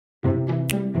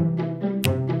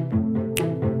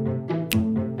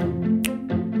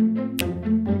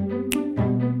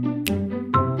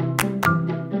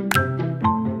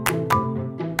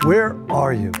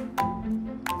are you?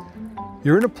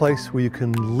 You're in a place where you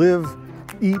can live,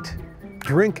 eat,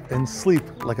 drink, and sleep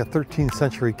like a 13th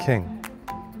century king.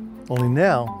 Only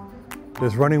now,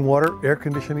 there's running water, air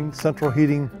conditioning, central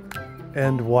heating,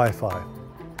 and Wi-Fi.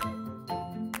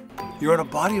 You're on a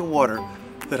body of water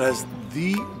that has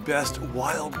the best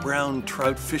wild brown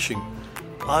trout fishing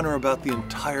on or about the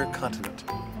entire continent.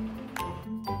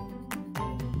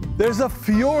 There's a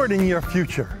fjord in your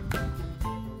future.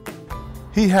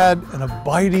 He had an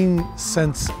abiding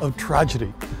sense of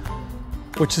tragedy,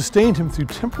 which sustained him through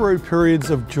temporary periods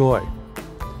of joy.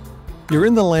 You're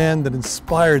in the land that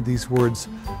inspired these words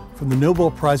from the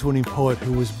Nobel Prize-winning poet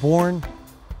who was born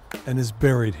and is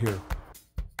buried here.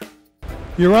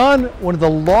 You're on one of the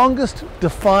longest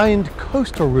defined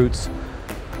coastal routes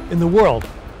in the world,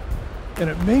 and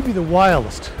it may be the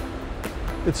wildest.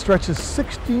 It stretches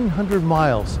 1,600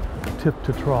 miles tip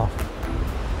to trough.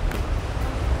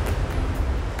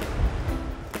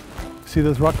 See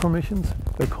those rock formations?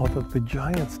 They're called the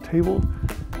Giant's Table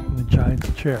and the Giant's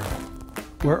Chair.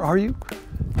 Where are you?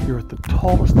 You're at the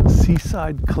tallest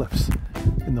seaside cliffs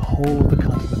in the whole of the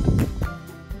continent.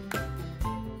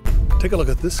 Take a look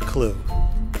at this clue.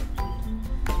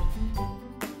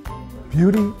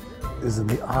 Beauty is in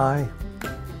the eye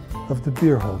of the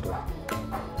beer holder.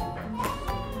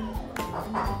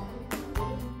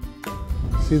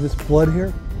 See this blood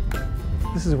here?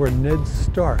 This is where Ned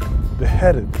Stark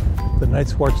beheaded the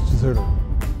Night's Watch deserter.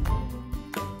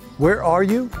 Where are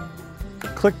you?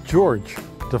 Click George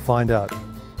to find out.